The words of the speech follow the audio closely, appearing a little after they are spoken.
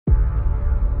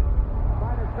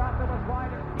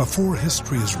Before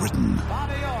history is written,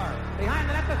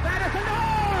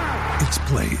 it's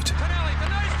played.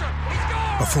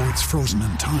 Before it's frozen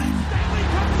in time,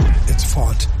 it's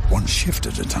fought one shift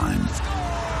at a time.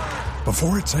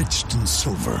 Before it's etched in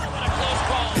silver,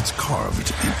 it's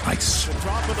carved in ice.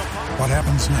 What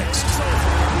happens next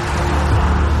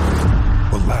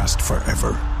will last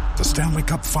forever. The Stanley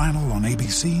Cup Final on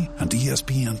ABC and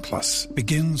ESPN Plus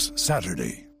begins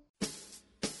Saturday.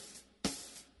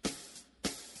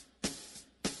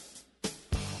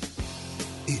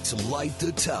 It's Light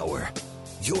the Tower,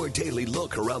 your daily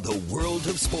look around the world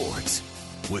of sports.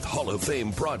 With Hall of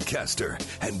Fame broadcaster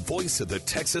and voice of the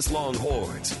Texas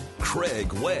Longhorns,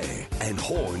 Craig Way, and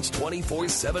Horns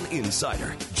 24/7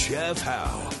 insider, Jeff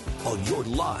Howe, on your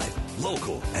live,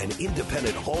 local, and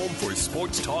independent home for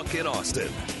sports talk in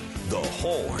Austin, The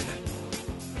Horn.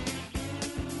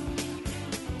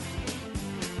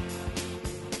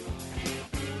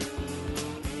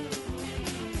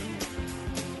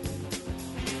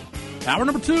 Hour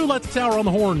number 2, Light the Tower on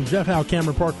the Horn. Jeff Howe,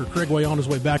 Cameron Parker, Craig Way on his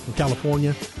way back from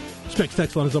California. Strix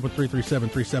text line is open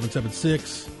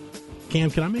 337-3776.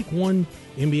 Cam, can I make one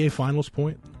NBA Finals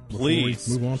point? Please.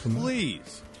 Move on from that?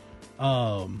 Please.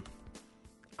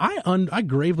 I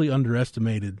gravely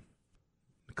underestimated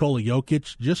Nikola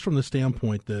Jokic just from the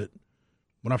standpoint that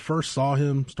when I first saw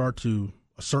him start to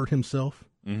assert himself,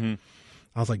 I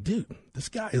was like, dude, this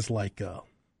guy is like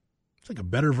it's like a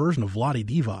better version of Vlade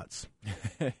Divac.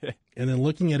 And then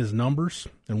looking at his numbers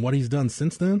and what he's done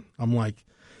since then, I'm like,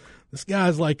 this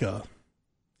guy's like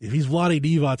if he's Vlade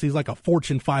Divac, he's like a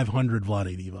Fortune 500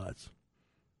 Vlade Divac.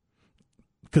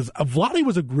 Because Vlade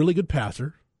was a really good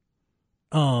passer.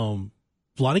 Vlade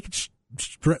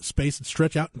could space and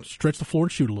stretch out and stretch the floor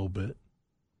and shoot a little bit.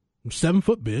 He's 7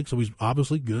 foot big, so he's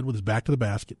obviously good with his back to the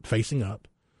basket, facing up.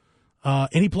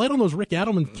 And he played on those Rick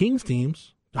Adelman Kings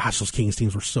teams. Gosh, those Kings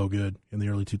teams were so good in the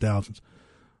early 2000s.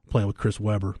 Playing with Chris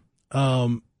Webber.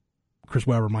 Chris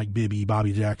Webber, Mike Bibby,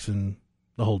 Bobby Jackson,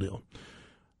 the whole deal.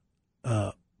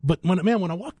 But when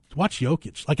I watch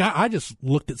Jokic, like I just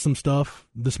looked at some stuff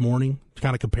this morning,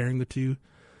 kind of comparing the two.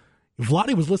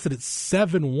 Vlade was listed at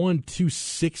 7'1",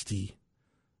 260.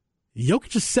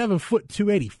 Jokic is 7 foot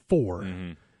 284,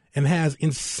 and has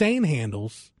insane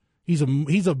handles. He's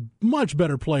a much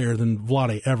better player than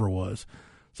Vlade ever was.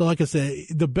 So, like I said,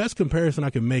 the best comparison I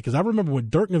can make is I remember when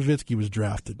Dirk Nowitzki was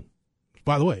drafted.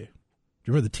 By the way, do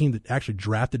you remember the team that actually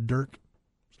drafted Dirk?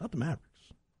 It's not the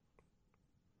Mavericks.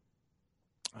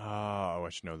 Oh, I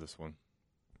should know this one.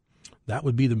 That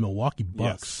would be the Milwaukee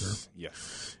Bucks, yes.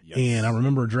 sir. Yes. And I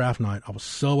remember a draft night, I was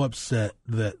so upset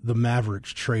that the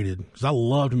Mavericks traded, because I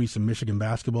loved me some Michigan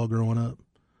basketball growing up.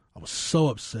 I was so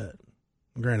upset.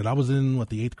 Granted, I was in, the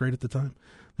 8th grade at the time,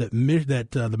 that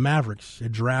the Mavericks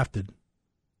had drafted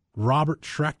Robert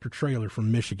Tractor Trailer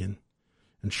from Michigan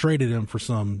and traded him for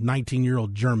some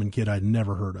 19-year-old German kid I'd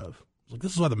never heard of. I was like,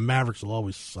 this is why the Mavericks will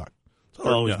always suck.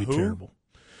 They'll always be terrible.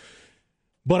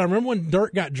 But I remember when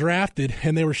Dirk got drafted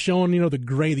and they were showing,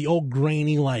 the old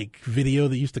grainy video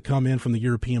that used to come in from the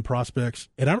European prospects.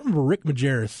 And I remember Rick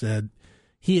Majerus said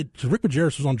Rick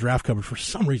Majerus was on draft coverage for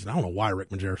some reason. I don't know why Rick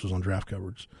Majerus was on draft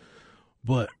coverage.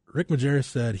 But Rick Majerus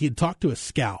said he had talked to a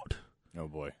scout. Oh,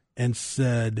 boy. And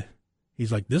said,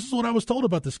 he's like, this is what I was told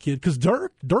about this kid. Because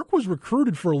Dirk was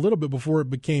recruited for a little bit before it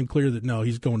became clear that, no,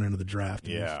 he's going into the draft.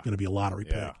 Yeah. He's going to be a lottery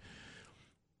pick.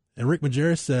 And Rick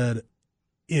Majerus said,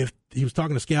 if he was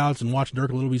talking to scouts and watching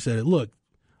Dirk a little bit, he said, look,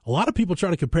 a lot of people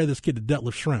try to compare this kid to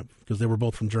Detlef Schrempf because they were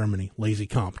both from Germany. Lazy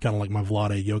comp, kind of like my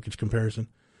Vlade Jokic comparison.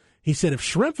 He said, if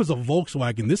Schrempf is a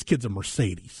Volkswagen, this kid's a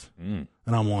Mercedes. And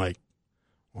I'm like,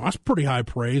 well, that's pretty high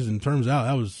praise, and it turns out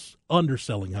that was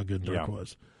underselling how good Dirk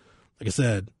was. Like I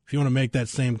said, if you want to make that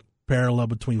same parallel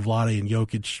between Vlade and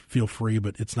Jokic, feel free,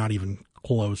 but it's not even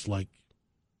close. Like,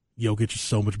 Jokic is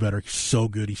so much better. He's so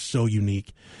good. He's so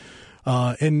unique.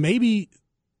 And maybe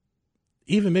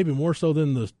more so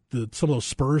than some of those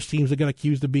Spurs teams that got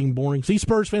accused of being boring. See,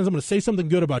 Spurs fans, I'm going to say something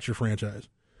good about your franchise.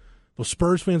 Those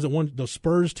Spurs teams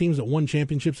that won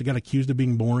championships that got accused of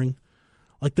being boring.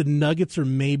 Like, the Nuggets are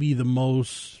maybe the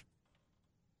most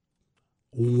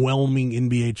whelming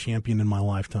NBA champion in my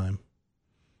lifetime.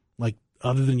 Like,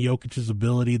 other than Jokic's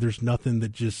ability, there's nothing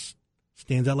that just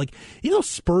stands out. Like,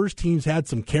 Spurs teams had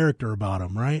some character about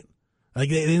them, right? Like,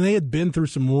 they had been through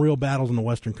some real battles in the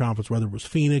Western Conference, whether it was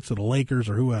Phoenix or the Lakers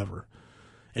or whoever.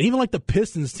 And even like the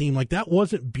Pistons team, like, that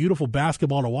wasn't beautiful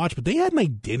basketball to watch, but they had an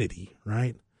identity,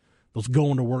 right? Those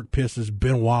going-to-work Pistons,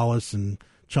 Ben Wallace and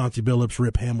Chauncey Billups,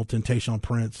 Rip Hamilton, Tayshaun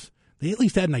Prince, they at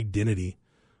least had an identity.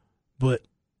 But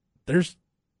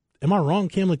am I wrong,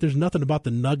 Cam? Like, there's nothing about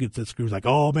the Nuggets that screws like,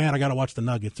 oh, man, I got to watch the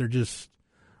Nuggets. They're just,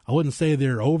 I wouldn't say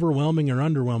they're overwhelming or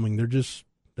underwhelming.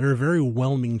 They're a very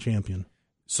whelming champion.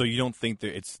 So you don't think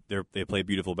that they play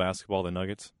beautiful basketball, the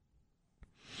Nuggets?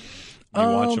 You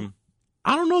watch them?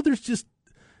 I don't know.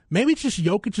 Maybe it's just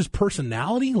Jokic's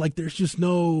personality. Like there's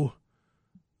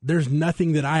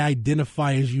nothing that I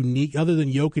identify as unique other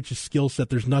than Jokic's skill set.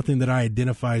 There's nothing that I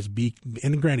identify as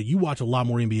and granted, you watch a lot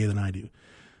more NBA than I do.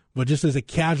 But just as a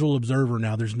casual observer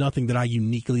now, there's nothing that I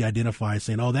uniquely identify as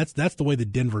saying, oh, that's the way the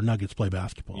Denver Nuggets play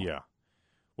basketball. Yeah.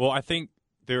 Well, I think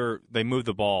they move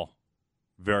the ball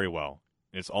very well.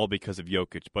 It's all because of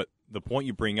Jokic. But the point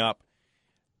you bring up,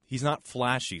 he's not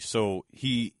flashy. So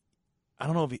I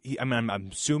don't know if I'm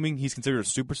assuming he's considered a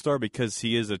superstar because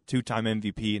he is a 2-time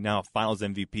MVP, now a Finals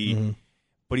MVP. Mm-hmm.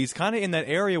 But he's kind of in that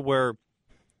area where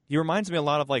he reminds me a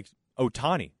lot of like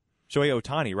Shohei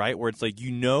Ohtani, right? Where it's like,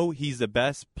 he's the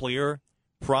best player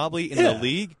probably in the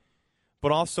league,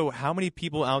 but also how many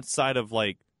people outside of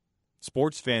like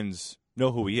sports fans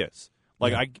know who he is?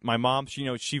 Like my mom,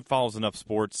 she follows enough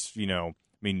sports,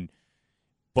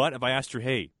 but if I asked her,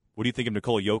 hey, what do you think of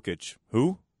Nikola Jokic?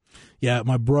 Who? Yeah,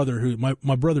 my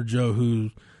brother Joe,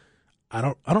 who I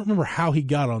don't remember how he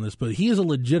got on this, but he is a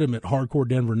legitimate hardcore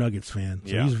Denver Nuggets fan.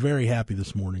 So he's very happy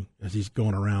this morning as he's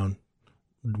going around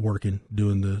working,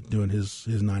 doing his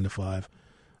 9 to 5.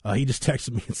 He just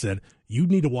texted me and said, "You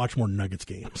need to watch more Nuggets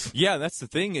games." Yeah, that's the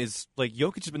thing is like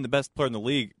Jokic has been the best player in the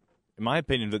league, in my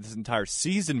opinion, this entire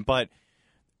season. But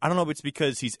I don't know if it's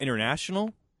because he's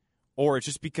international or it's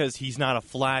just because he's not a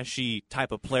flashy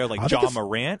type of player like Ja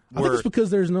Morant. I think it's because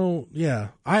there's no. Yeah,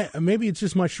 maybe it's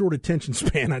just my short attention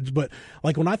span. But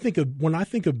like when I think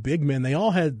of big men, they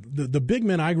all had the big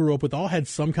men I grew up with all had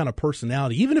some kind of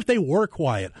personality, even if they were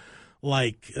quiet.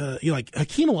 Like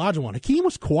Hakeem Olajuwon. Hakeem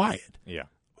was quiet. Yeah.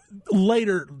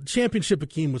 Later, championship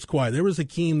Hakeem was quiet. There was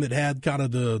Hakeem that had kind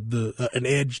of an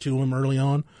edge to him early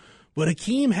on, but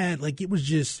Hakeem had it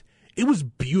was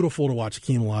beautiful to watch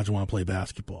Hakeem Olajuwon play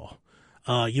basketball.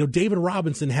 David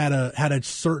Robinson had a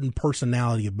certain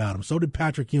personality about him. So did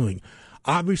Patrick Ewing.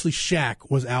 Obviously, Shaq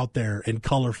was out there and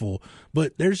colorful,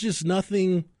 but there's just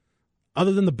nothing.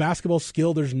 Other than the basketball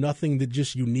skill, there's nothing that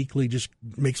just uniquely just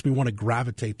makes me want to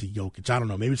gravitate to Jokic. I don't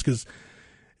know. Maybe it's because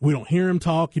we don't hear him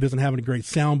talk. He doesn't have any great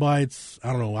sound bites.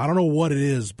 I don't know. I don't know what it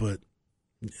is, but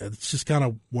it's just kind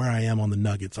of where I am on the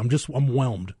Nuggets. I'm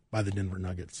whelmed by the Denver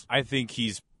Nuggets. I think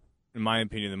he's, in my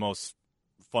opinion, the most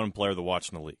fun player to watch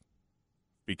in the league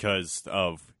because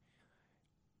of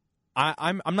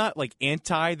I'm not like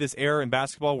anti this era in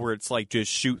basketball where it's like just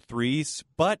shoot threes,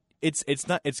 but it's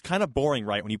kind of boring,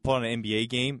 right? When you put on an NBA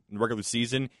game in the regular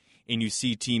season and you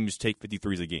see teams take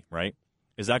 53s a game, right?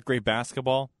 Is that great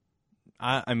basketball?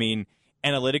 I mean,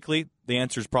 analytically, the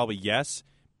answer is probably yes.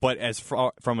 But as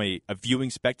from a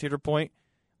viewing spectator point,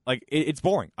 like it's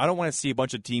boring. I don't want to see a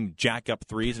bunch of teams jack up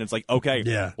threes and it's like,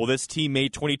 okay, well, this team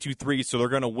made 22 threes, so they're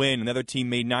going to win. Another team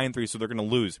made 9 threes, so they're going to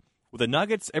lose. With the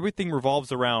Nuggets, everything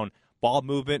revolves around ball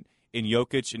movement in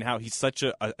Jokic and how he's such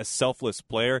a selfless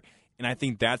player. And I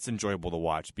think that's enjoyable to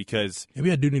watch because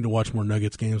maybe I do need to watch more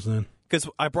Nuggets games then. Because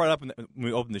I brought it up when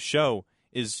we opened the show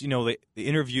is, they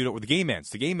interviewed with the game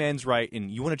ends. The game ends, right, and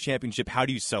you win a championship, how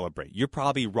do you celebrate? You're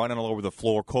probably running all over the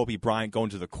floor, Kobe Bryant going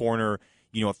to the corner,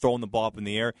 throwing the ball up in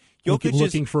the air.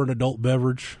 Looking for an adult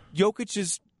beverage. Jokic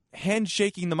is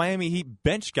handshaking the Miami Heat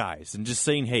bench guys and just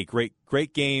saying, hey,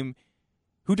 great game.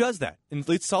 Who does that? And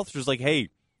Lee Seltzer's like, hey,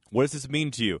 what does this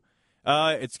mean to you?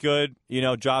 It's good.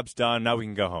 Job's done. Now we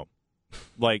can go home.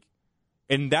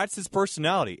 And that's his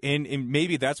personality. And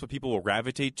maybe that's what people will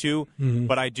gravitate to. Mm-hmm.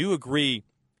 But I do agree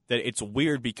that it's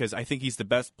weird because I think he's the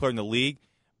best player in the league,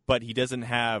 but he doesn't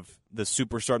have the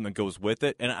superstar that goes with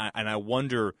it. And I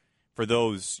wonder for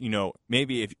those,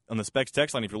 maybe if on the Specs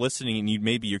text line, if you're listening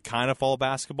and you're kind of follow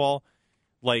basketball,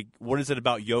 like what is it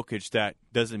about Jokic that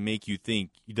doesn't make you think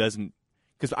he doesn't?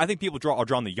 Because I think people are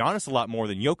drawn to Giannis a lot more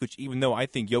than Jokic, even though I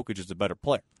think Jokic is a better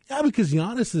player. Yeah, because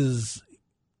Giannis is,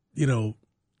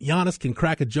 Giannis can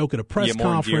crack a joke at a press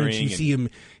conference. You see him,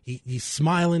 he's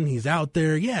smiling, he's out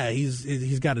there. Yeah,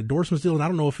 he's got endorsements deal, and I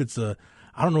don't know if it's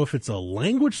a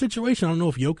language situation. I don't know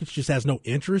if Jokic just has no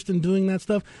interest in doing that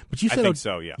stuff. But you said I think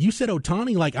so, yeah. You said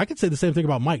Ohtani. Like I could say the same thing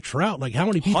about Mike Trout. Like how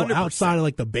many people 100%. Outside of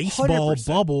like the baseball 100%.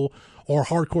 Bubble or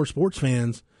hardcore sports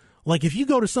fans. Like, if you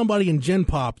go to somebody in Gen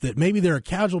Pop that maybe they're a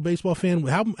casual baseball fan,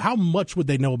 how much would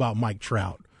they know about Mike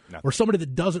Trout? Nothing. Or somebody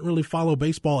that doesn't really follow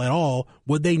baseball at all,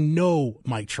 would they know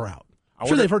Mike Trout? I'm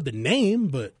sure they've heard the name,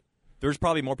 but... There's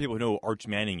probably more people who know who Arch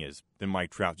Manning is than Mike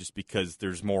Trout just because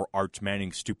there's more Arch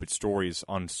Manning stupid stories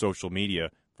on social media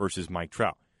versus Mike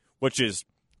Trout,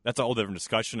 that's a whole different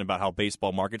discussion about how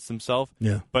baseball markets themselves.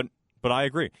 Yeah. But But I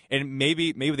agree. And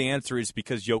maybe the answer is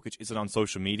because Jokic isn't on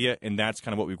social media, and that's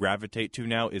kind of what we gravitate to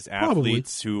now is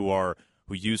athletes who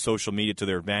use social media to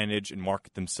their advantage and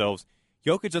market themselves.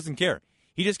 Jokic doesn't care.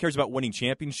 He just cares about winning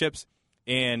championships.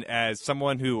 And as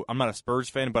someone who, I'm not a Spurs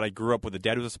fan, but I grew up with a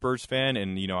dad who was a Spurs fan,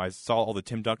 and I saw all the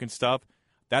Tim Duncan stuff.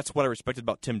 That's what I respected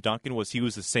about Tim Duncan was he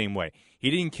was the same way.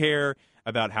 He didn't care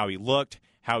about how he looked,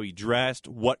 how he dressed,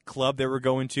 what club they were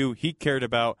going to. He cared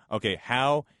about, okay,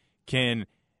 how can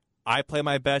I play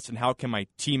my best and how can my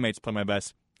teammates play my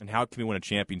best and how can we win a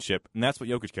championship? And that's what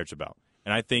Jokic cares about.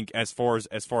 And I think as far as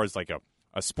like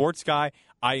a sports guy,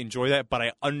 I enjoy that, but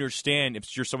I understand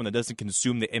if you're someone that doesn't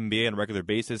consume the NBA on a regular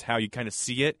basis, how you kind of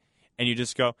see it and you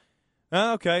just go,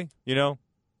 oh, okay,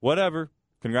 whatever.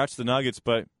 Congrats to the Nuggets,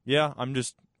 but yeah, I'll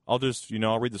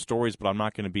read the stories, but I'm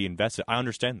not going to be invested. I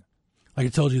understand that. Like I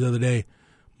told you the other day,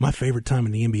 my favorite time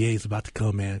in the NBA is about to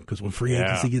come, man, because when free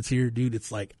agency gets here, dude,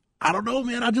 it's like, I don't know,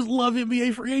 man. I just love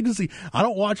NBA free agency. I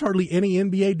don't watch hardly any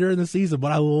NBA during the season,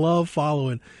 but I love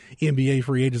following NBA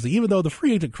free agency. Even though the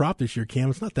free agent crop this year,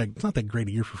 Cam, it's not that great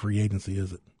a year for free agency,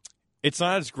 is it? It's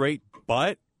not as great,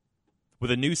 but with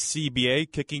a new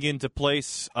CBA kicking into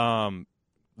place the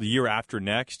year after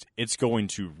next, it's going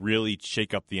to really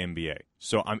shake up the NBA.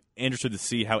 So I'm interested to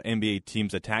see how NBA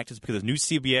teams attack this because the new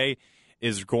CBA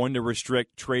is going to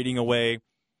restrict trading away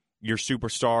your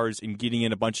superstars and getting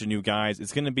in a bunch of new guys.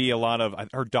 It's going to be a lot of, I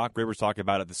heard Doc Rivers talk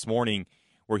about it this morning,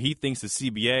 where he thinks the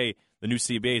new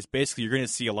CBA is basically you're going to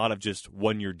see a lot of just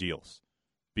one-year deals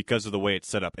because of the way it's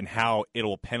set up and how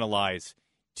it'll penalize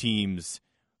teams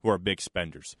who are big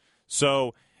spenders.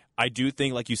 So I do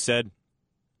think, like you said,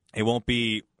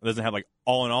 it doesn't have like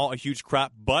all in all a huge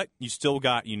crop, but you still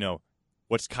got,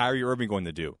 what's Kyrie Irving going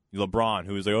to do? LeBron,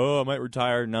 who is like, oh, I might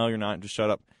retire. No, you're not. Just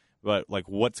shut up. But, like,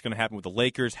 what's going to happen with the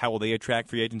Lakers? How will they attract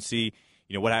free agency?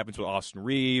 What happens with Austin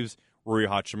Reeves, Rui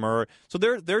Hachimura? So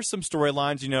there's some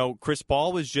storylines. Chris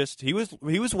Paul was he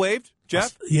was waived,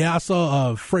 Jeff? I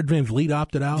saw Fred VanVleet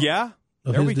opted out. Yeah,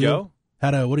 there we go.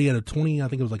 Had a 20, I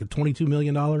think it was like a $22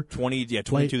 million. 22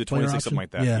 to 26, something like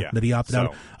that. Yeah, that he opted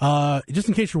out. Just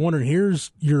in case you're wondering,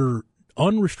 here's your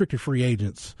unrestricted free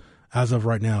agents as of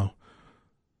right now.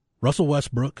 Russell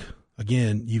Westbrook.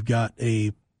 Again, you've got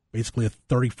basically a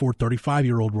 34,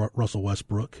 35-year-old Russell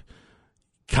Westbrook.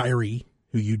 Kyrie,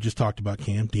 who you just talked about,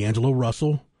 Cam. D'Angelo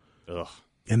Russell. Ugh.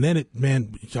 And then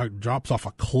it drops off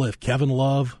a cliff. Kevin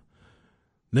Love,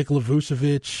 Nikola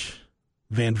Vucevic,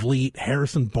 Van Vliet,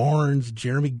 Harrison Barnes,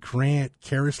 Jeremy Grant,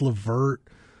 Karis LeVert,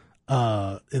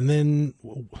 and then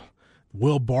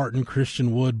Will Barton,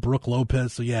 Christian Wood, Brooke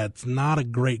Lopez. So, yeah, it's not a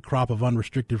great crop of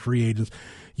unrestricted free agents.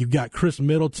 You've got Chris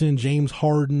Middleton, James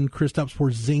Harden, Kristaps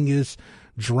Porzingis,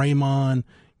 Draymond,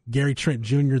 Gary Trent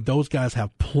Jr. Those guys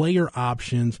have player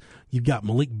options. You've got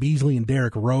Malik Beasley and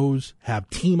Derrick Rose have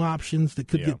team options that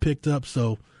could get picked up.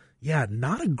 So, yeah,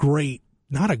 not a great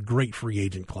free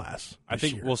agent class. I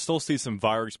think we'll still see some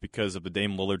virus because of the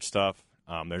Dame Lillard stuff.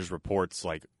 There's reports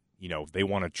like, they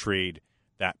want to trade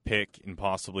that pick and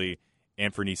possibly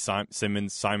Anthony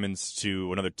Simons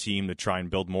to another team to try and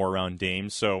build more around Dame.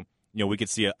 So, we could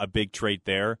see a big trade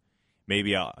there.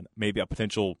 Maybe a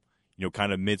potential,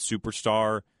 kind of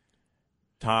mid-superstar,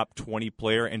 top 20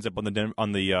 player ends up on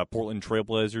the Portland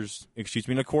Trailblazers.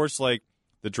 And of course, like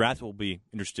the draft will be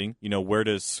interesting. Where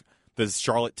does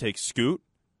Charlotte take Scoot,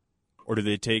 or do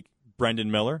they take Brendan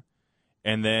Miller?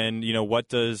 And then what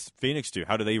does Phoenix do?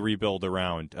 How do they rebuild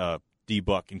around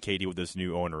D-Book and KD with this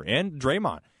new owner and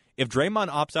Draymond? If Draymond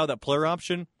opts out of that player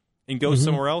option and goes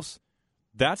somewhere else,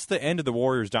 that's the end of the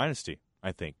Warriors dynasty,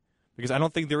 I think, because I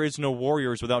don't think there is no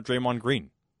Warriors without Draymond Green.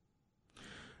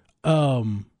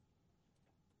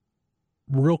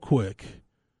 Real quick,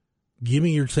 give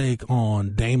me your take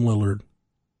on Dame Lillard.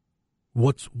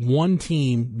 What's one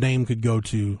team Dame could go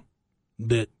to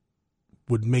that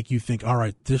would make you think, all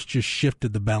right, this just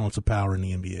shifted the balance of power in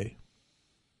the NBA?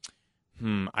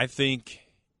 I think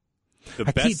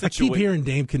I keep hearing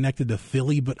Dame connected to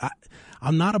Philly, but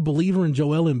I'm not a believer in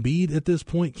Joel Embiid at this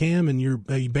point, Cam, and you're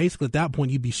basically at that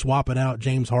point you'd be swapping out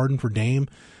James Harden for Dame.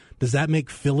 Does that make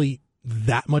Philly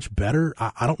that much better?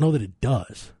 I don't know that it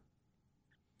does.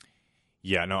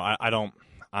 Yeah, no, I don't.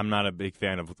 I'm not a big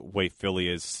fan of the way Philly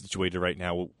is situated right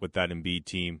now with that Embiid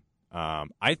team.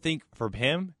 I think for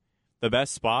him, the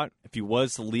best spot, if he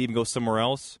was to leave and go somewhere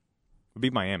else, would be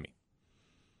Miami.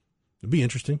 It'd be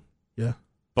interesting, yeah.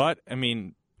 But, I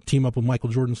mean... Team up with Michael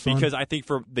Jordan's son? Because I think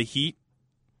for the Heat,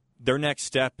 their next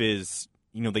step is,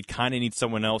 they kind of need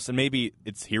someone else. And maybe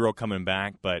it's Hero coming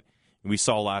back, but we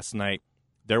saw last night,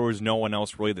 there was no one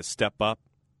else really to step up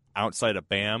outside of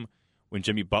Bam when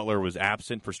Jimmy Butler was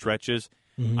absent for stretches.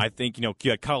 I think, you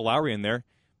had Kyle Lowry in there,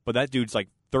 but that dude's like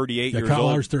 38 years Kyle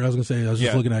old. Lowry's 30. I was going to say, I was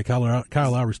just looking at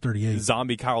Kyle Lowry's 38.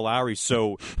 Zombie Kyle Lowry.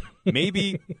 So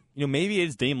maybe, maybe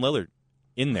it's Dame Lillard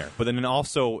in there. But then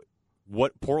also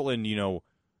what Portland,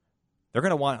 they're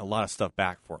going to want a lot of stuff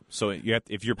back for him. So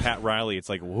if you're Pat Riley, it's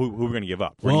like, well, who are we going to give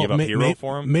up? We're going to give up Hero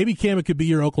for him? Maybe, Cam, it could be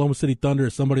your Oklahoma City Thunder,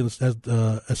 as somebody in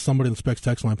the Specs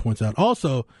text line points out.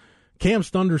 Also, Cam's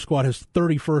Thunder squad has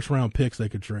 30 first-round picks they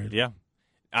could trade. Yeah.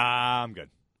 I'm good.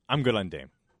 I'm good on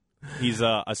Dame. He's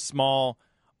a small,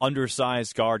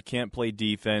 undersized guard, can't play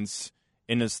defense,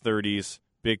 in his 30s,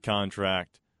 big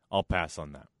contract. I'll pass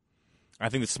on that. I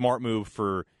think the smart move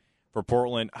for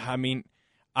Portland, I mean,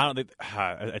 I don't think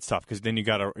it's tough because then you're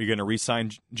going to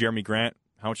re-sign Jeremy Grant.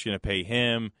 How much are you going to pay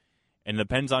him? And it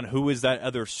depends on who is that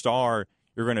other star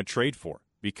you're going to trade for.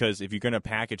 Because if you're going to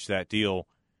package that deal,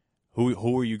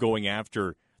 who are you going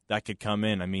after that could come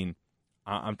in? I mean,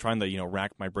 I'm trying to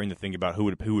rack my brain to think about who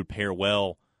would pair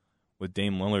well with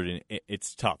Dame Lillard, and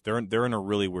it's tough. They're in a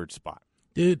really weird spot.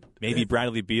 Dude, maybe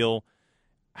Bradley Beal.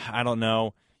 I don't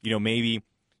know. Maybe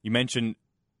you mentioned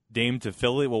Dame to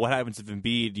Philly. Well, what happens if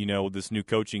Embiid, this new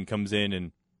coaching comes in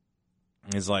and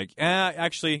is like,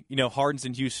 actually, Harden's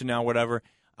in Houston now, whatever.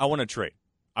 I want to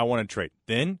trade.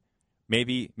 Then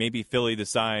maybe Philly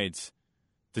decides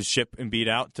to ship Embiid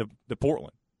out to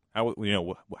Portland. How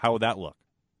would that look?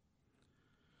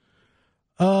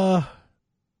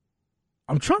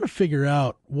 I'm trying to figure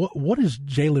out what is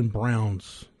Jaylen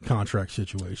Brown's contract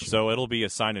situation. So it'll be a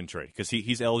sign and trade because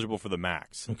he's eligible for the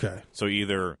max. Okay. So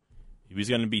either he's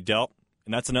going to be dealt,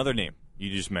 and that's another name you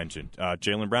just mentioned.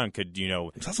 Jaylen Brown could, I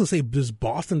was going to say, does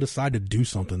Boston decide to do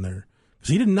something there? Because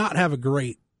he did not have a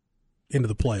great into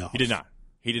the playoffs. He did not.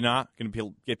 Going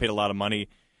to get paid a lot of money.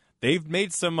 They've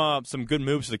made some good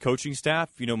moves to the coaching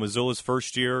staff. Mazzulla's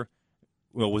first year.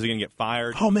 Well, was he going to get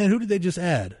fired? Oh man, who did they just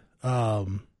add?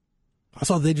 I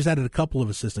saw they just added a couple of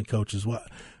assistant coaches. What?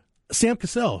 Sam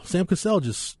Cassell. Sam Cassell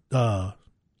just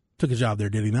took a job there,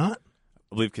 did he not?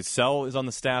 I believe Cassell is on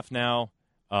the staff now.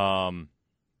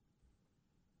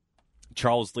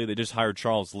 Charles Lee. They just hired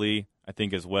Charles Lee, I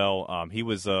think, as well. He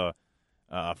was a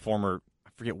former. I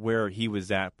forget where he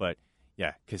was at, but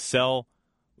yeah, Cassell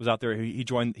was out there. He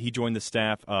joined the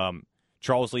staff.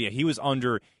 Charles Lee. He was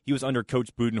under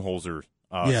Coach Budenholzer's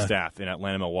staff in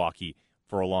Atlanta, Milwaukee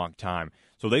for a long time.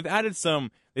 So they've added some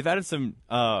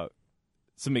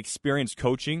experienced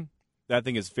coaching that I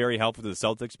think is very helpful to the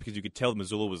Celtics because you could tell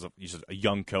Mazzulla was just a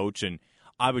young coach, and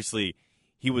obviously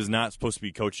he was not supposed to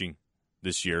be coaching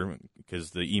this year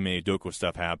because the Ime Udoka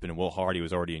stuff happened and Will Hardy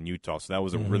was already in Utah, so that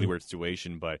was a really weird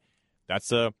situation. But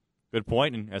that's a good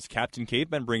point, and as Captain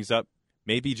Caveman brings up,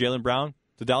 maybe Jaylen Brown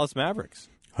to Dallas Mavericks.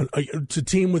 To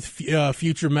team with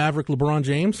future Maverick LeBron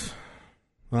James?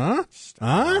 Huh?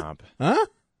 Stop. Huh?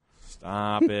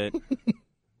 Stop it.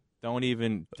 Don't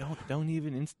even.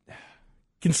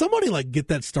 Can somebody get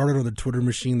that started on the Twitter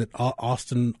machine that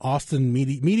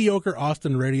mediocre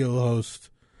Austin radio host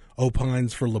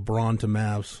opines for LeBron to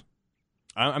Mavs?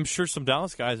 I'm sure some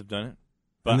Dallas guys have done it.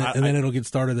 But and then it'll get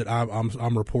started that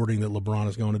I'm reporting that LeBron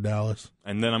is going to Dallas.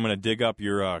 And then I'm going to dig up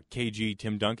your KG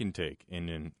Tim Duncan take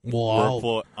and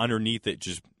underneath it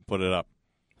just put it up.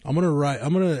 I'm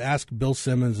gonna ask Bill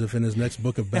Simmons if in his next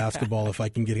book of basketball if I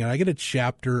can get a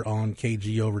chapter on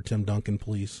KG over Tim Duncan,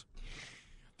 please.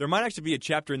 There might actually be a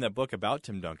chapter in that book about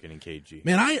Tim Duncan and KG.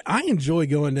 Man, I enjoy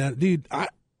going down, dude.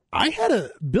 I had a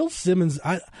Bill Simmons.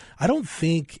 I don't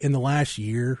think in the last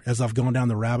year, as I've gone down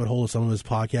the rabbit hole of some of his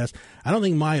podcasts, I don't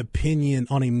think my opinion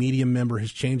on a media member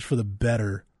has changed for the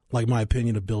better. Like my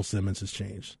opinion of Bill Simmons has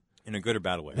changed in a good or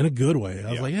bad way. In a good way.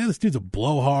 I was like, this dude's a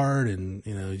blowhard, and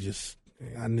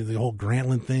I knew the whole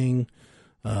Grantland thing.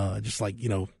 This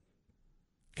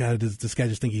guy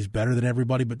just think he's better than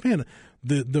everybody. But man,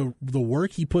 the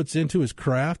work he puts into his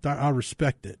craft, I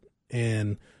respect it.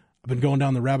 And I've been going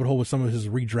down the rabbit hole with some of his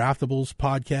Redraftables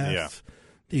podcasts. Yeah.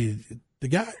 Dude,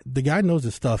 the guy knows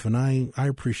his stuff, and I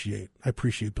appreciate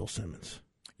Bill Simmons.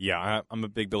 Yeah, I'm a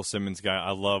big Bill Simmons guy. I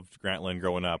loved Grantland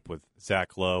growing up with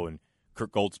Zach Lowe and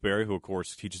Kirk Goldsberry, who of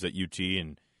course teaches at UT,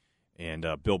 and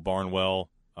Bill Barnwell.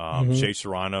 Shea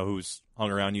Serrano, who's hung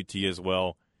around UT as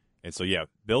well. And so, yeah,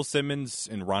 Bill Simmons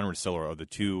and Ron Russillo are the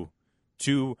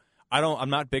two. I'm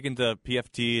not big into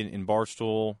PFT and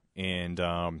Barstool and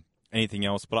anything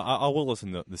else, but I will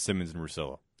listen to the Simmons and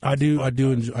Russillo. I do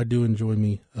enjoy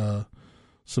me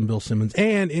some Bill Simmons.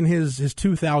 And in his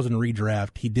 2000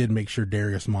 redraft, he did make sure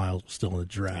Darius Miles was still in the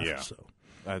draft. Yeah. So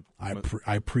I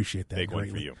appreciate that. Big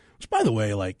greatly. one for you. Which, by the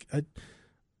way,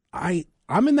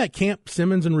 I'm in that camp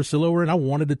Simmons and Russillo were in. I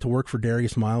wanted it to work for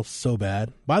Darius Miles so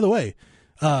bad. By the way,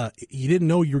 you didn't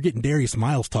know you were getting Darius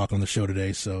Miles talk on the show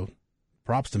today, so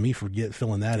props to me for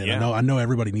filling that in. Yeah. I know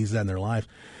everybody needs that in their lives.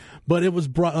 But it was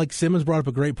like Simmons brought up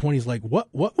a great point. He's like, what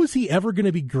was he ever going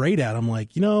to be great at? I'm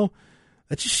like, that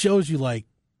just shows you like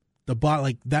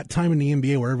that time in the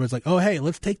NBA where everybody's like, oh, hey,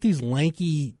 let's take these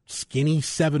lanky, skinny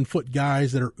 7-foot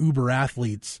guys that are uber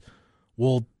athletes.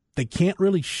 Well, they can't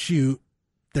really shoot.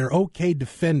 They're okay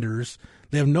defenders.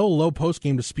 They have no low post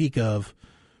game to speak of.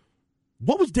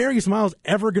 What was Darius Miles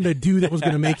ever going to do that was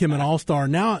going to make him an all-star?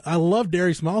 Now, I love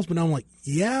Darius Miles, but now I'm like,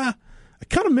 yeah, I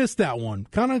kind of missed that one.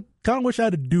 Kind of wish I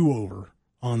had a do-over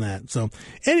on that. So,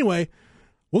 anyway,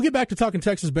 we'll get back to talking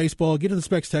Texas baseball. Get to the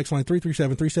Specs text line,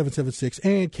 337-3776.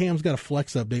 And Cam's got a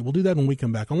flex update. We'll do that when we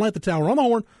come back on Light the Tower, on the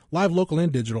Horn, live, local,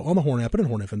 and digital, on the Horn app and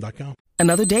at hornfm.com.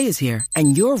 Another day is here,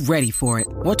 and you're ready for it.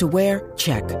 What to wear?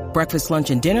 Check. Breakfast,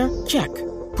 lunch, and dinner? Check.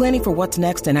 Planning for what's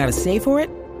next and how to save for it?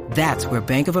 That's where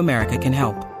Bank of America can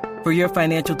help. For your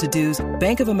financial to-dos,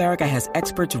 Bank of America has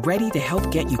experts ready to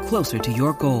help get you closer to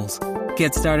your goals.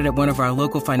 Get started at one of our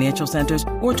local financial centers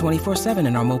or 24/7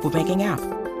 in our mobile banking app.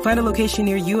 Find a location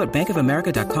near you at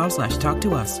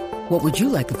bankofamerica.com/talktous. What would you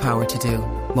like the power to do?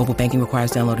 Mobile banking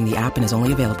requires downloading the app and is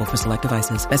only available for select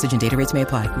devices. Message and data rates may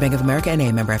apply. Bank of America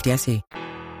N.A., member FDIC.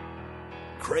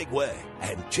 Craig Way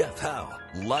and Jeff Howe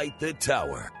light the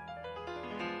tower.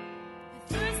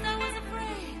 First I was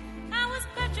afraid, I was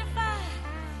petrified.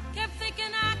 Kept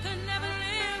thinking I could never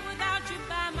live without you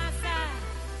by my side.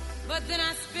 But then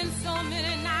I spent so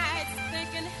many nights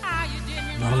thinking how you did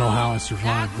me wrong. I don't know how I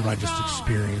survived what I just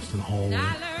experienced in the hallway.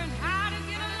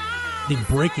 The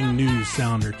breaking news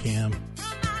sounder, Cam.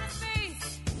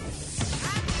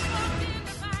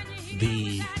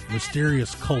 The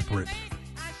mysterious culprit,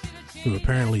 who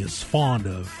apparently is fond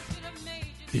of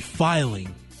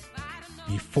defiling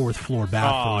the fourth floor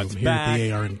bathroom here at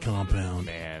the ARN compound,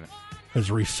 has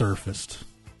resurfaced.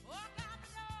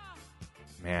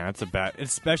 Man, that's a bad,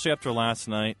 especially after last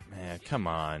night. Man, come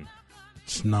on.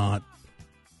 It's not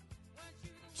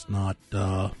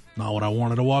what I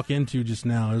wanted to walk into just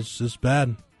now. It's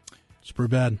bad. It's pretty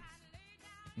bad.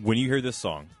 When you hear this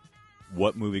song,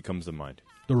 what movie comes to mind?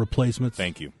 The Replacements.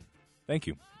 Thank you.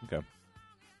 Okay.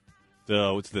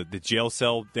 What's the jail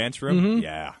cell dance room? Mm-hmm.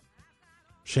 Yeah.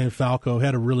 Shane Falco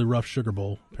had a really rough Sugar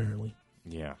Bowl, apparently.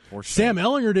 Yeah. Sam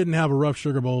Ehlinger didn't have a rough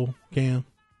Sugar Bowl, Cam.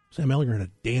 Sam Ehlinger had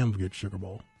a damn good Sugar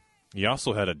Bowl. He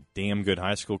also had a damn good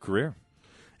high school career.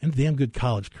 And a damn good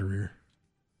college career.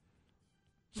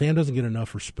 Sam doesn't get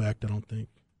enough respect, I don't think.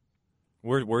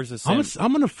 Where's this? Sam?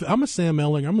 I'm a Sam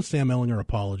Ehlinger. I'm a Sam Ehlinger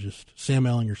apologist. Sam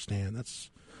Ehlinger stan.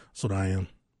 That's what I am.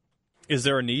 Is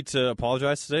there a need to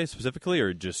apologize today specifically,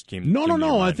 or just came?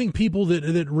 No. I think people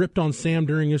that ripped on Sam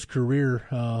during his career,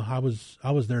 I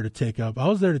was there to take up. I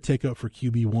was there to take up for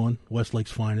QB1,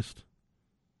 Westlake's finest.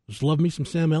 Just love me some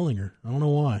Sam Ehlinger. I don't know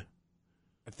why.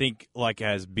 I think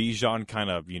as Bijan kind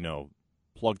of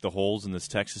plugged the holes in this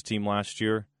Texas team last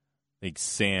year, I think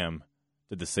Sam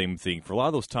did the same thing for a lot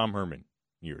of those Tom Herman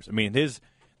years. I mean,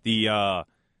 the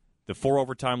 4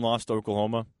 overtime loss to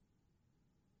Oklahoma,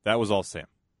 that was all Sam.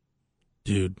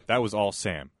 Dude. That was all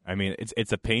Sam. I mean,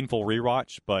 it's a painful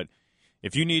rewatch, but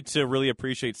if you need to really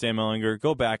appreciate Sam Ehlinger,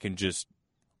 go back and just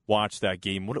watch that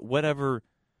game. Whatever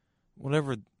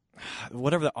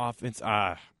the offense.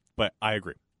 But I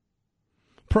agree.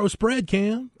 Pro spread,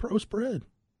 Cam. Pro spread.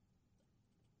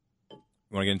 You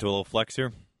want to get into a little flex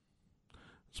here?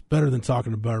 It's better than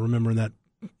talking about remembering that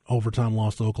overtime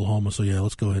loss to Oklahoma. So, yeah,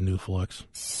 let's go ahead and do the flex.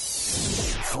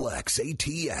 Flex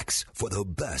ATX for the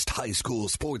best high school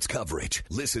sports coverage.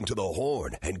 Listen to the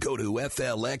Horn and go to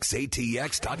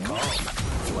FLXATX.com.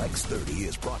 Flex 30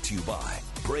 is brought to you by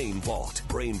Brain Vault.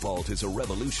 Brain Vault is a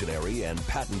revolutionary and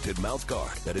patented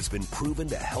mouthguard that has been proven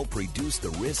to help reduce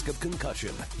the risk of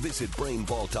concussion. Visit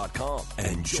BrainVault.com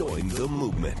and join the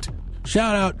movement.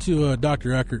 Shout out to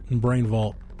Dr. Eckert and Brain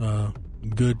Vault.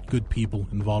 Good people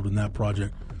involved in that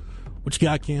project. What you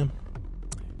got, Cam?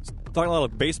 Talking a lot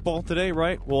of baseball today,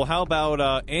 right? Well, how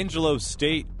about Angelo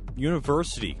State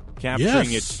University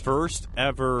capturing its first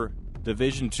ever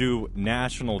Division II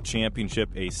national championship,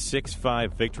 a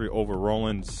 6-5 victory over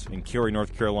Rollins in Curie,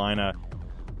 North Carolina.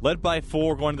 Led by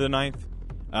 4 going to the 9th.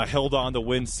 Held on to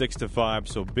win 6-5.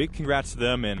 So big congrats to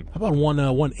them. And how about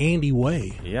one Andy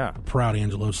Way? Yeah. Proud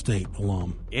Angelo State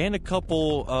alum. And a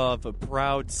couple of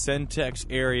proud Centex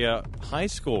area high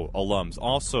school alums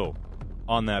also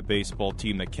on that baseball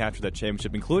team that captured that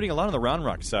championship, including a lot on the Round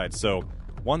Rock side. So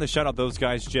wanted to shout out those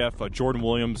guys, Jeff. Jordan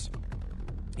Williams,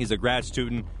 he's a grad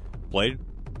student, played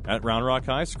at Round Rock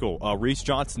High School. Reese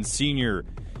Johnson Sr.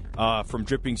 From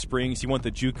Dripping Springs, he went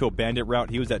the JUCO Bandit route.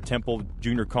 He was at Temple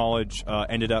Junior College,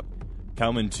 ended up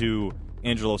coming to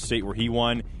Angelo State, where he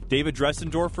won. David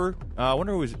Dressendorfer, I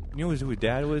wonder who his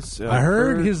dad was. I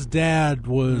heard his dad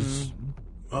was.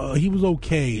 He was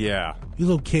okay. Yeah, he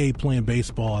was okay playing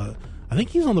baseball. I think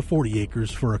he's on the 40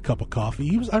 acres for a cup of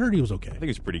coffee. I heard he was okay. I think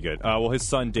he's pretty good. Well, his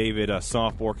son David,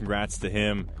 sophomore, congrats to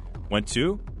him. Went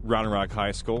to Round Rock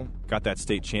High School, got that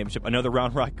state championship. Another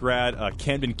Round Rock grad,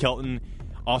 Camden Kelton,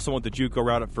 also went the JUCO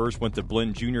route at first. Went to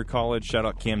Blinn Junior College. Shout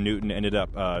out Cam Newton. Ended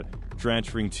up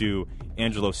transferring to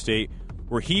Angelo State,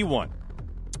 where he won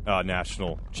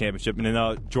national championship. And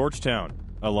then Georgetown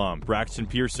alum Braxton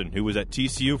Pearson, who was at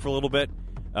TCU for a little bit,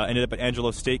 ended up at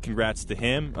Angelo State. Congrats to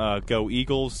him. Go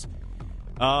Eagles.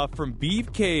 From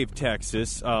Beeve Cave,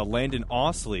 Texas, Landon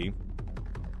Osley.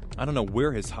 I don't know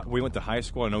where he went to high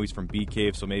school. I know he's from Bee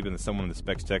Cave, so maybe someone in the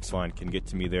Specs text line can get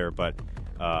to me there. But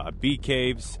a Bee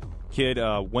Caves kid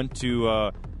went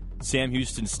to Sam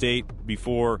Houston State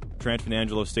before transferring to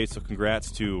Angelo State, so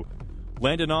congrats to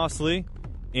Landon Osley.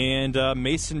 And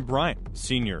Mason Bryant,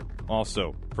 senior,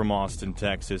 also from Austin,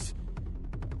 Texas,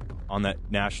 on that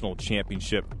national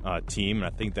championship team. And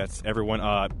I think that's everyone.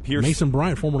 Pierce, Mason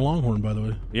Bryant, former Longhorn, by the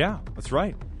way. Yeah, that's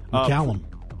right. McCallum.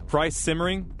 Price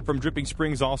Simmering from Dripping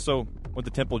Springs also went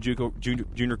to Temple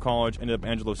Junior College, ended up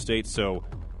Angelo State. So,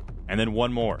 and then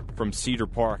one more from Cedar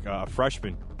Park, a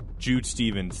freshman, Jude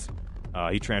Stevens.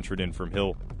 He transferred in from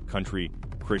Hill Country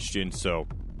Christian. So,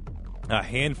 a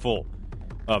handful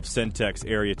of Centex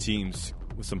area teams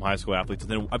with some high school athletes.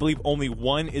 And then I believe only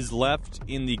one is left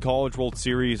in the College World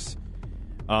Series.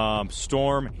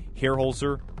 Storm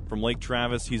Hairholzer from Lake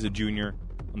Travis. He's a junior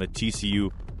on the TCU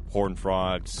Horned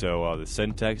Frogs. So the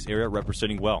Centex area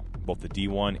representing well both the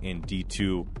D1 and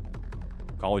D2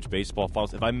 college baseball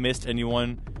files. If I missed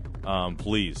anyone,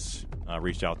 please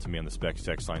reach out to me on the Specs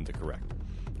text line to correct.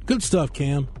 Good stuff,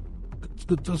 Cam.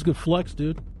 That's a good flex,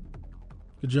 dude.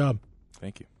 Good job.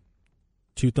 Thank you.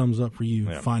 2 thumbs up for you.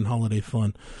 Yeah. Fine holiday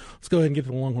fun. Let's go ahead and get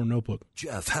to the Longhorn Notebook.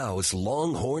 Jeff Howe's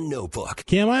Longhorn Notebook.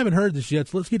 Cam, I haven't heard this yet,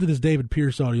 so let's get to this David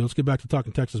Pierce audio. Let's get back to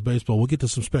talking Texas baseball. We'll get to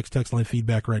some Specs text line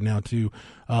feedback right now, too.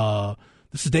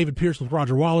 This is David Pierce with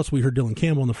Roger Wallace. We heard Dylan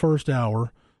Campbell in the first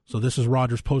hour. So this is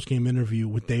Roger's postgame interview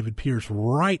with David Pierce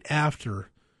right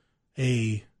after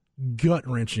a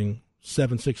gut-wrenching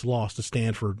 7-6 loss to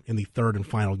Stanford in the third and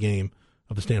final game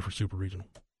of the Stanford Super Regional.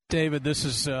 David, this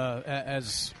is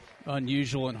as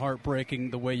unusual and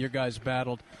heartbreaking the way your guys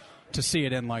battled to see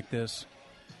it end like this.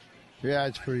 Yeah,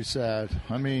 it's pretty sad.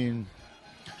 I mean,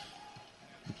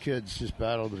 the kids just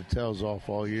battled their tails off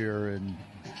all year, and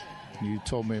you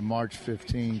told me March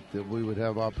 15th that we would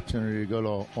have opportunity to go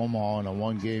to Omaha in a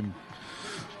one-game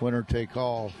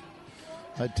winner-take-all.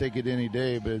 I'd take it any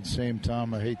day, but at the same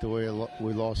time, I hate the way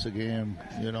we lost the game.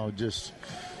 You know, just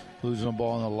losing the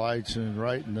ball in the lights and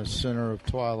right in the center of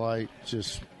twilight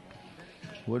just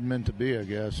wasn't meant to be, I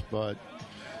guess. But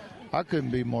I couldn't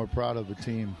be more proud of the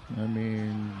team. I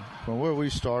mean, from where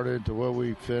we started to where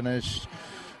we finished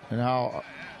and how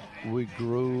we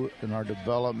grew in our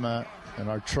development and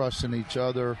our trust in each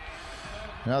other.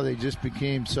 Now they just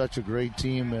became such a great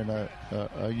team and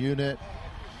a unit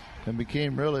and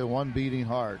became really one beating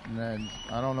heart. And then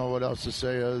I don't know what else to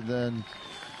say other than,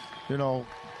 you know,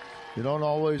 you don't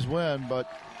always win, but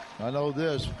I know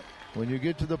this. When you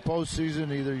get to the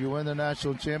postseason, either you win the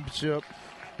national championship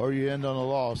or you end on a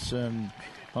loss. And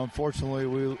unfortunately,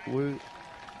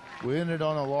 we ended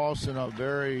on a loss in a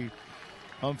very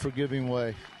unforgiving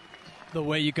way. The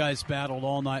way you guys battled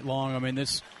all night long, I mean,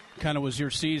 this kind of was your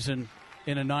season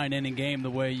in a 9-inning game,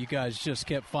 the way you guys just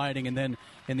kept fighting. And then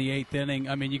in the 8th inning,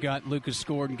 I mean, you got Lucas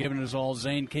scored and giving his all.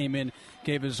 Zane came in,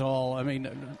 gave his all. I mean,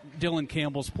 Dylan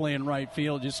Campbell's playing right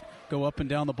field, just go up and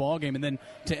down the ball game. And then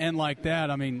to end like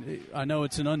that, I mean, I know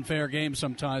it's an unfair game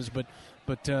sometimes, but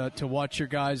to watch your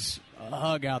guys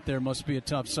hug out there must be a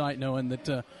tough sight, knowing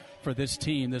that for this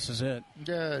team, this is it.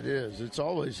 Yeah, it is. It's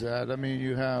always that. I mean,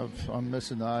 you have, I'm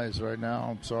missing the eyes right now,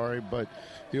 I'm sorry, but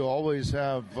you always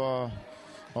have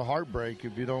a heartbreak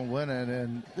if you don't win it.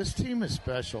 And this team is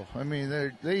special. I mean,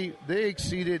 they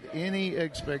exceeded any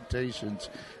expectations.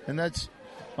 And that's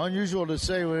unusual to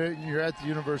say when you're at the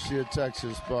University of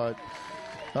Texas, but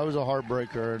that was a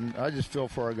heartbreaker, and I just feel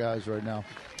for our guys right now.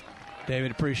 David,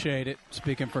 appreciate it.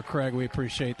 Speaking for Craig, we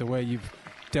appreciate the way you've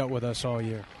dealt with us all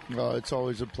year. It's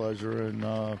always a pleasure,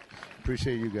 and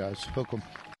appreciate you guys. Hook 'em.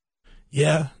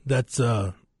 Yeah, that's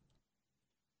just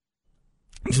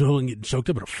getting choked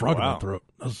up with a frog in my throat.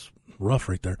 That was rough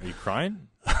right there. Are you crying?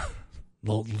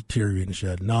 little tear being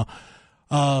shed. No.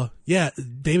 Yeah,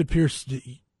 David Pierce,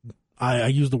 I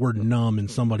used the word numb, and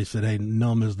somebody said, hey,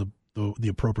 numb is the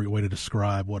appropriate way to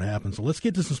describe what happened. So let's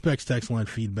get to some Specs text line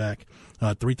feedback,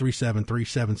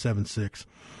 337-3776.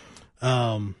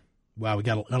 Wow, we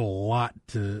got a lot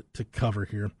to cover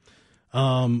here.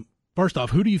 First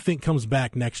off, who do you think comes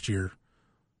back next year?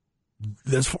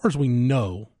 As far as we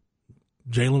know,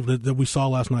 Jalen that we saw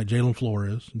last night, Jalen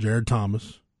Flores, Jared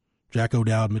Thomas, Jack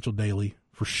O'Dowd, Mitchell Daly,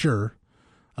 for sure.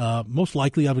 Most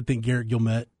likely, I would think Garrett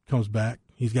Gilmette comes back.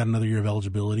 He's got another year of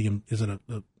eligibility and is a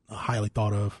highly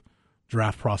thought of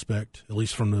draft prospect, at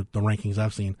least from the rankings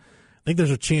I've seen. I think there's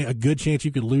a good chance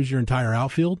you could lose your entire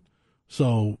outfield,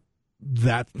 so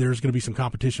that there's going to be some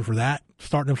competition for that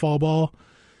starting in fall ball.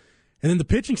 And then the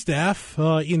pitching staff,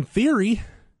 in theory,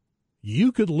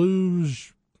 you could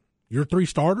lose your 3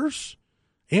 starters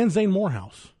and Zane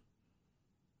Morehouse,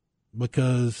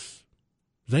 because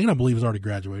Zane, I believe, has already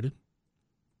graduated,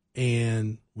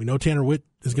 and we know Tanner Witt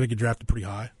is going to get drafted pretty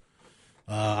high.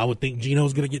 I would think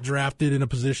Gino's going to get drafted in a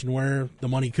position where the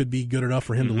money could be good enough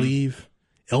for him to leave.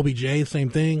 LBJ, same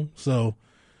thing. So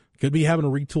could be having to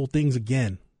retool things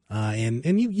again.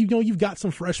 And you know you've got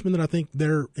some freshmen that I think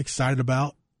they're excited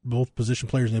about, both position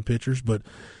players and pitchers. But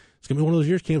it's going to be one of those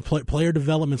years. Player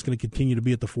development's going to continue to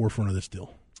be at the forefront of this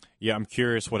deal. Yeah, I'm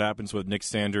curious what happens with Nick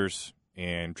Sanders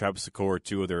and Travis Sikora,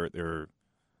 2 of their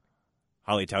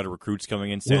highly touted recruits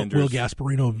coming in. Sanders, Will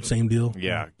Gasparino, same deal.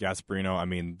 Yeah, Gasparino. I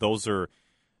mean, those are.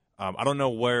 I don't know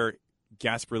where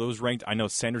Gasparino was ranked. I know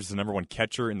Sanders is the number 1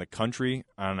 catcher in the country,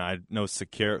 and I know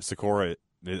Sikora.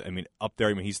 I mean, up there.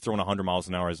 I mean, he's throwing 100 miles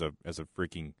an hour as a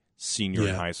freaking senior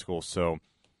in high school. So,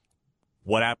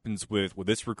 what happens with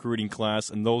this recruiting class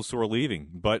and those who are leaving?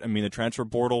 But I mean, the transfer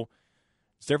portal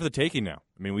is there for the taking now.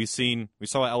 I mean, we saw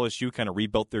LSU kind of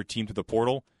rebuilt their team to the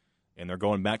portal, and they're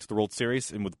going back to the World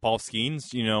Series. And with Paul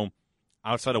Skeens, you know,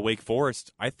 outside of Wake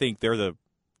Forest, I think they're the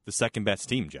second best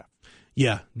team, Jeff.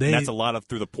 Yeah, and that's a lot of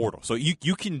through the portal. So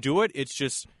you can do it. It's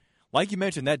just like you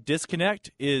mentioned, that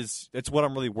disconnect that's what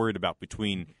I'm really worried about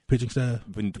between pitching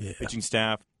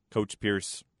staff, Coach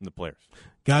Pierce, and the players.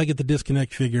 Got to get the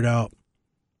disconnect figured out.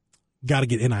 Got to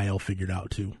get NIL figured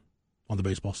out too on the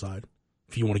baseball side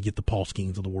if you want to get the Paul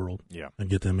Skeens of the world and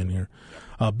get them in here.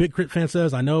 Big Crit fan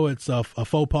says, I know it's a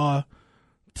faux pas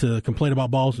to complain about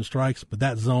balls and strikes, but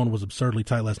that zone was absurdly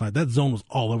tight last night. That zone was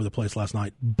all over the place last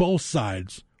night. Both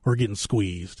sides were getting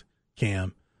squeezed,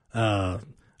 Cam. I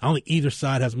don't think either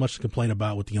side has much to complain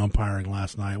about with the umpiring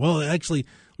last night. Well, actually,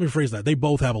 let me rephrase that. They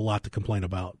both have a lot to complain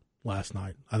about last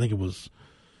night. I think it was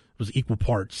equal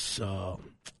parts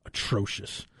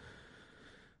atrocious.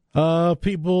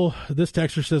 People, this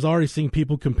texter says, already seeing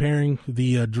people comparing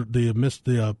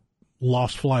the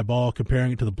lost fly ball,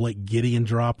 comparing it to the Blake Gideon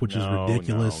drop, which is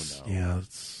ridiculous. No. Yeah,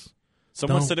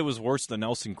 someone said it was worse than the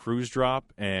Nelson Cruz drop,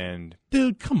 and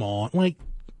dude, come on, like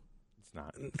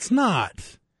it's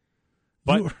not.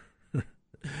 But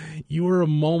you were a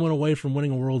moment away from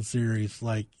winning a World Series.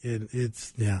 Like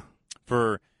it's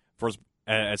for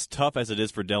as tough as it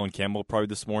is for Dylan Campbell, probably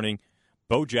this morning.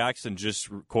 Bo Jackson just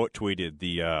quote tweeted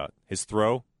his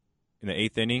throw in the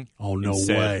 8th inning. Oh, no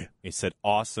way. He said,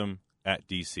 awesome at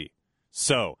DC.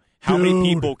 So, how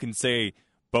many people can say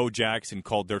Bo Jackson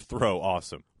called their throw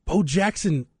awesome? Bo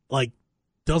Jackson,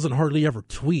 doesn't hardly ever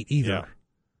tweet either. Yeah.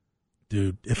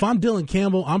 Dude, if I'm Dylan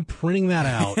Campbell, I'm printing that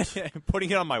out. Putting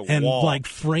it on my and, wall. And,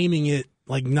 framing it,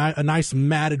 a nice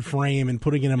matted frame and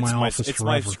putting it in my office It's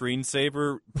forever. my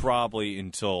screensaver probably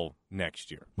until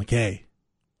next year. Hey,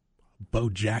 Bo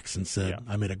Jackson said,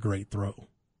 I made a great throw.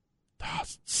 Oh,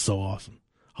 so awesome.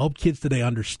 I hope kids today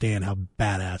understand how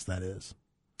badass that is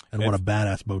and what a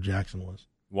badass Bo Jackson was.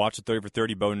 Watch the 30 for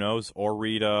 30 Bo Knows or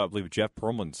read, I believe, Jeff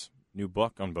Perlman's new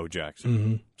book on Bo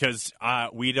Jackson. Because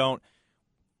we don't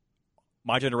 –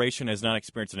 my generation has not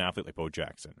experienced an athlete like Bo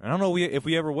Jackson. I don't know if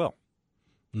we ever will.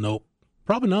 Nope.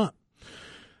 Probably not.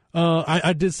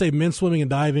 I did say men's swimming and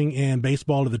diving and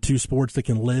baseball are the 2 sports that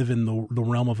can live in the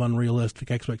realm of unrealistic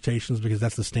expectations because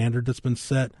that's the standard that's been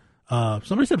set.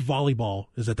 Somebody said volleyball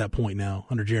is at that point now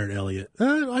under Jared Elliott.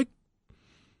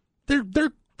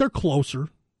 They're closer.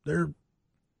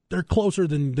 They're closer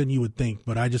than you would think,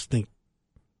 but I just think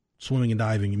swimming and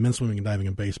diving, men's swimming and diving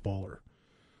and baseball are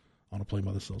on a play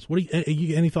by themselves.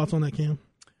 Any thoughts on that, Cam?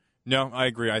 No, I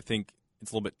agree. I think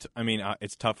it's a little bit.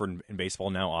 It's tougher in baseball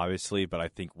now, obviously, but I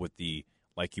think with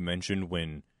like you mentioned,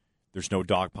 when there's no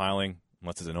dogpiling,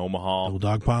 unless it's in Omaha, no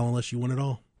dogpile unless you win it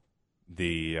all.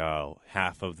 The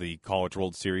half of the College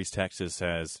World Series, Texas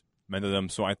has mended them,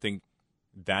 so I think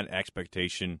that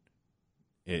expectation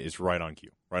is right on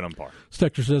cue, right on par.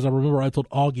 Stector says, I remember I told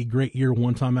Augie great year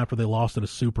one time after they lost at a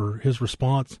Super. His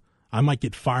response, I might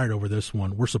get fired over this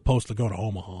one. We're supposed to go to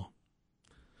Omaha.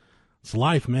 It's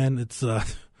life, man. It's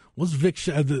what's Vic?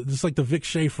 It's like the Vic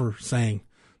Schaefer saying.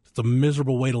 It's a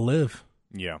miserable way to live.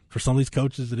 Yeah. For some of these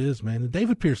coaches, it is, man. And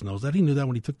David Pierce knows that. He knew that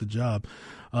when he took the job.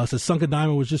 Says Sunken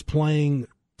Diamond was just playing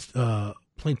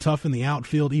tough in the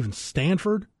outfield. Even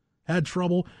Stanford had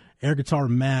trouble. Air Guitar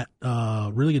Matt,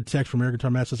 really good text from Air Guitar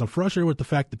Matt, says, I'm frustrated with the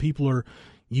fact that people are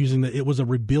using that it was a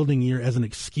rebuilding year as an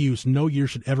excuse. No year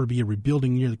should ever be a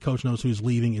rebuilding year. The coach knows who's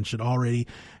leaving and should already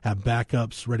have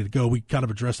backups ready to go. We kind of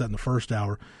addressed that in the first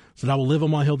hour. Said, I will live on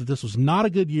my hill that this was not a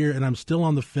good year, and I'm still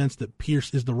on the fence that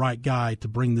Pierce is the right guy to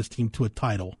bring this team to a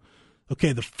title.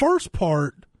 Okay, the first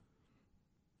part,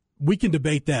 we can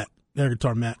debate that, Air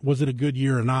Guitar Matt. Was it a good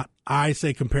year or not? I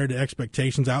say compared to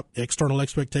expectations, external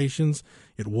expectations,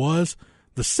 it was.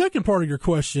 The second part of your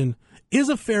question is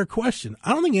a fair question.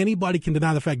 I don't think anybody can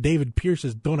deny the fact David Pierce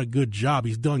has done a good job.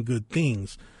 He's done good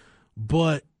things.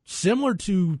 But similar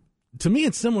to me,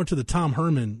 it's similar to the Tom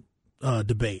Herman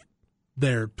debate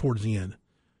there towards the end.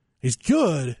 He's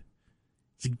good.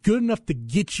 Is he good enough to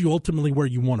get you ultimately where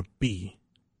you want to be,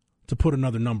 to put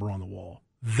another number on the wall?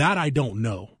 That I don't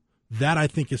know. That I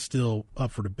think is still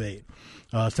up for debate.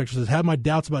 Texas says, have my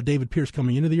doubts about David Pierce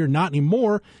coming into the year. Not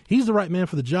anymore. He's the right man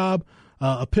for the job.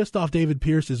 A pissed off David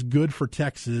Pierce is good for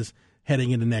Texas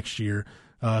heading into next year.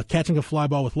 Catching a fly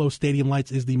ball with low stadium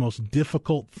lights is the most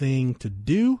difficult thing to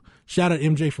do. Shout out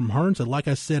MJ from Hearn. Said, like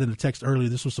I said in the text earlier,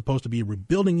 this was supposed to be a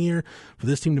rebuilding year. For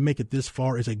this team to make it this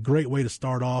far is a great way to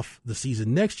start off the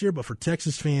season next year. But for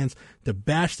Texas fans to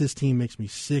bash this team makes me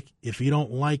sick. If you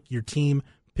don't like your team,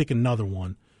 pick another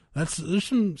one. There's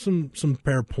some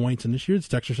fair points in this year.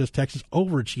 Texas says Texas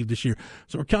overachieved this year.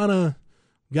 So we're kind of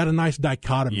got a nice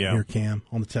dichotomy here, Cam,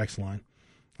 on the text line.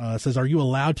 It says, are you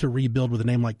allowed to rebuild with a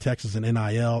name like Texas and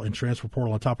NIL and transfer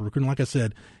portal on top of recruiting? Like I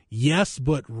said, yes,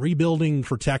 but rebuilding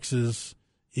for Texas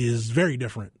is very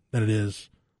different than it is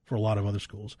for a lot of other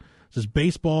schools. It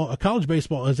says college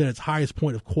baseball is at its highest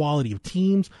point of quality of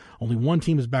teams. Only one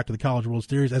team is back to the College World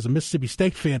Series. As a Mississippi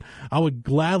State fan, I would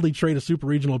gladly trade a super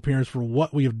regional appearance for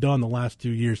what we have done the last 2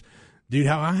 years. Dude,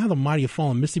 how the mighty have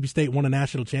fallen. Mississippi State won a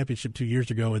national championship 2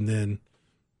 years ago and then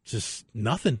just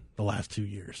nothing the last 2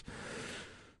 years.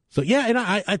 So, yeah, and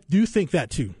I do think that,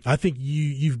 too. I think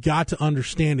you've got to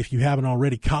understand, if you haven't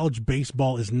already, college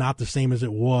baseball is not the same as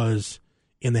it was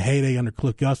in the heyday under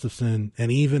Cliff Gustafson,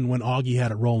 and even when Augie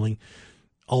had it rolling.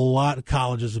 A lot of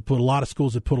colleges have a lot of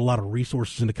schools have put a lot of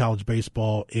resources into college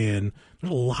baseball, and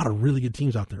there's a lot of really good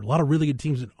teams out there. A lot of really good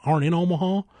teams that aren't in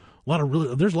Omaha.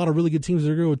 There's a lot of really good teams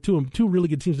that are going to go to two really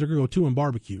good teams that are going to go to and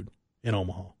barbecued in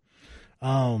Omaha.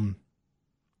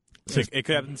 It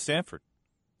could happen in Stanford,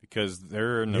 because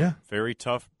they're in a very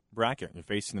tough bracket. You're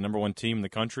facing the number one team in the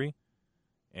country,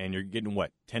 and you're getting,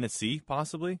 Tennessee,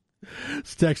 possibly?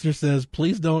 Texter says,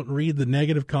 please don't read the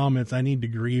negative comments. I need to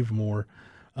grieve more.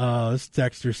 This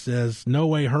texter says, no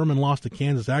way Herman lost to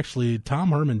Kansas. Actually, Tom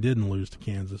Herman didn't lose to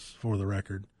Kansas, for the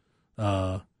record.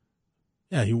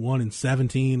 He won in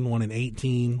 17, won in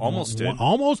 18. Almost did.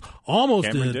 Almost Cameron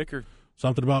did. Dicker.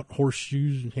 Something about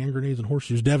horseshoes, hand grenades and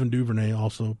horseshoes. Devin Duvernay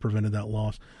also prevented that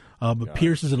loss. But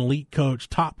Pierce is an elite coach,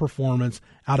 top performance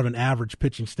out of an average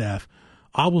pitching staff.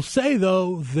 I will say,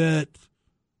 though, that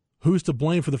who's to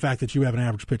blame for the fact that you have an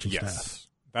average pitching staff?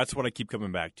 That's what I keep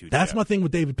coming back to. That's my thing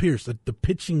with David Pierce. The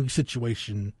pitching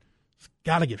situation has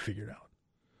got to get figured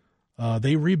out.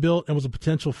 They rebuilt and was a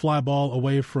potential fly ball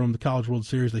away from the College World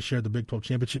Series. They shared the Big 12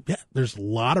 championship. Yeah, there's a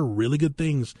lot of really good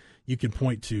things you can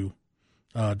point to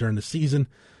during the season.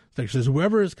 It says,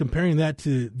 whoever is comparing that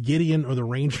to Gideon or the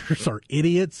Rangers are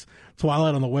idiots.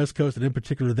 Twilight on the West Coast, and in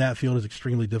particular that field, is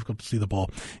extremely difficult to see the ball.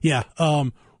 Yeah,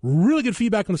 really good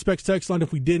feedback on the Specs text line.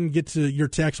 If we didn't get to your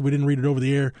text, we didn't read it over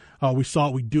the air, we saw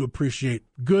it. We do appreciate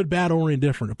good, bad, or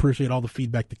indifferent. Appreciate all the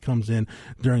feedback that comes in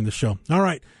during the show. All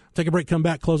right, take a break, come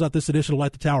back, close out this edition of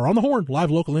Light the Tower on the Horn,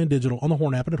 live, local, and digital on the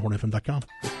Horn app and at hornfm.com.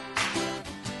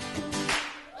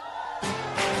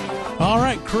 All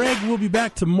right, Craig will be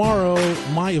back tomorrow.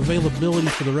 My availability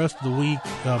for the rest of the week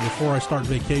before I start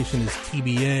vacation is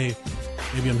TBA.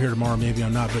 Maybe I'm here tomorrow, maybe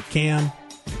I'm not. But Cam,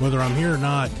 whether I'm here or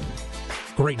not,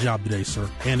 great job today, sir,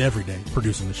 and every day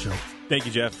producing the show. Thank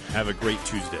you, Jeff. Have a great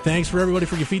Tuesday. Thanks for everybody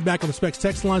for your feedback on the Specs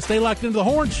text line. Stay locked into the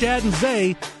Horn. Chad and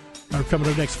Zay are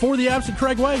coming up next. For the absent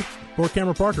Craig Way, for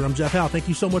Cameron Parker, I'm Jeff Howe. Thank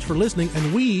you so much for listening,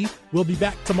 and we will be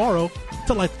back tomorrow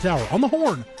to Light the Tower on the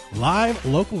Horn, live,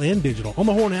 local, and digital on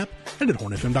the Horn app and at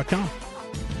hornfm.com.